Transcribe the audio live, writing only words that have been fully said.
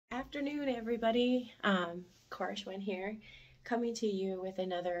afternoon, everybody. Corishwin here, coming to you with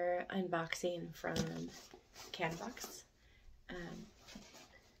another unboxing from Cannabox.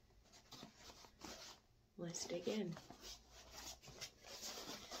 Let's dig in.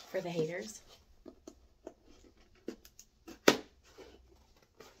 For the haters.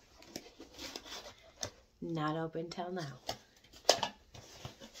 Not open till now.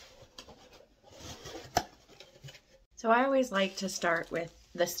 So I always like to start with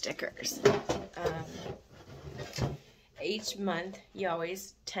the stickers. Each month you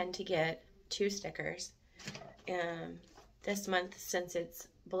always tend to get 2 stickers. This month, since it's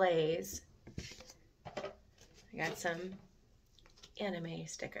Blaze, I got some anime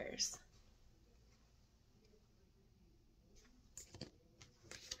stickers.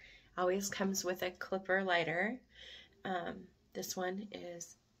 Always comes with a clipper lighter. This one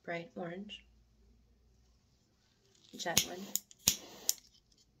is bright orange. Jet one.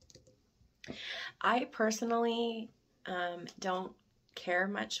 I personally don't care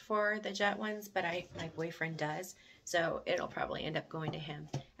much for the jet ones, but my boyfriend does, so it'll probably end up going to him.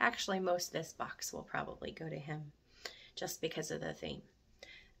 Actually, most of this box will probably go to him, just because of the theme.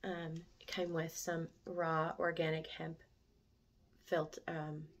 It came with some raw organic hemp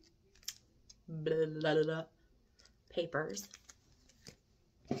papers,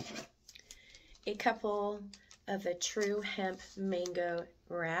 a couple of the true hemp mango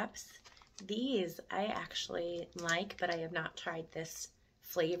wraps. These I actually like, but I have not tried this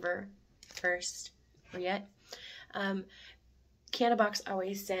flavor first or yet. Cannabox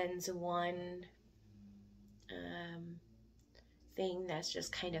always sends one thing that's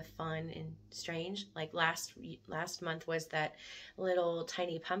just kind of fun and strange. Like last month was that little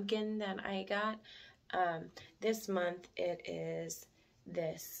tiny pumpkin that I got. This month it is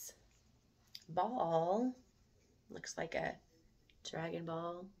this ball. Looks like a Dragon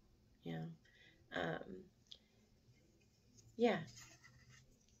Ball, you know. Yeah,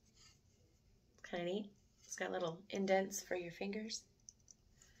 kind of neat. It's got little indents for your fingers.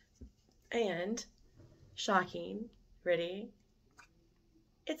 And, shocking, ready?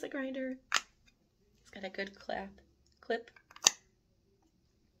 It's a grinder. It's got a good clip.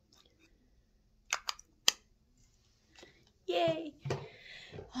 Yay!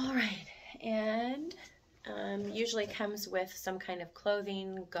 All right, and usually comes with some kind of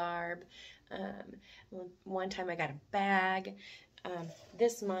clothing, garb. One time I got a bag.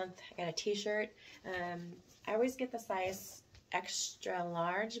 This month I got a t-shirt. I always get the size extra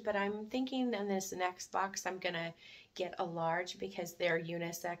large, but I'm thinking in this next box I'm gonna get a large because they're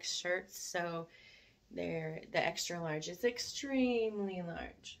unisex shirts, so the extra large is extremely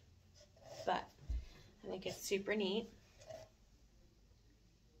large. But I think it's super neat.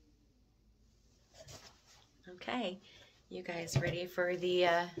 Okay, you guys ready for the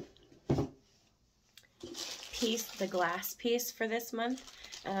the glass piece for this month?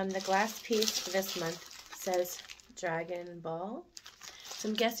 The glass piece for this month says Dragon Ball. So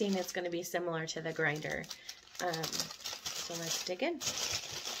I'm guessing it's going to be similar to the grinder. So let's dig in.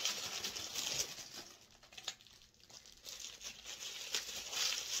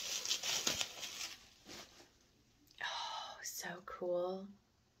 Oh, so cool.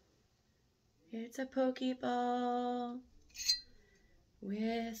 It's a Pokeball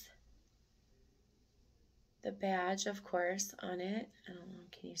with the badge, of course, on it. I don't know,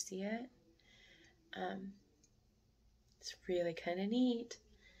 can you see it? It's really kind of neat.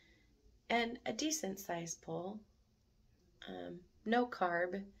 And a decent sized bowl. No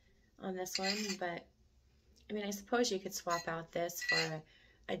carb on this one, but I mean, I suppose you could swap out this for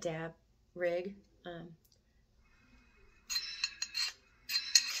a dab rig.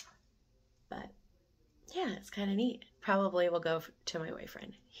 But yeah, it's kind of neat. Probably will go to my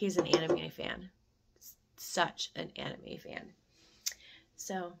boyfriend. He's an anime fan. Such an anime fan.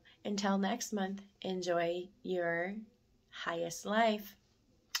 So until next month, enjoy your highest life.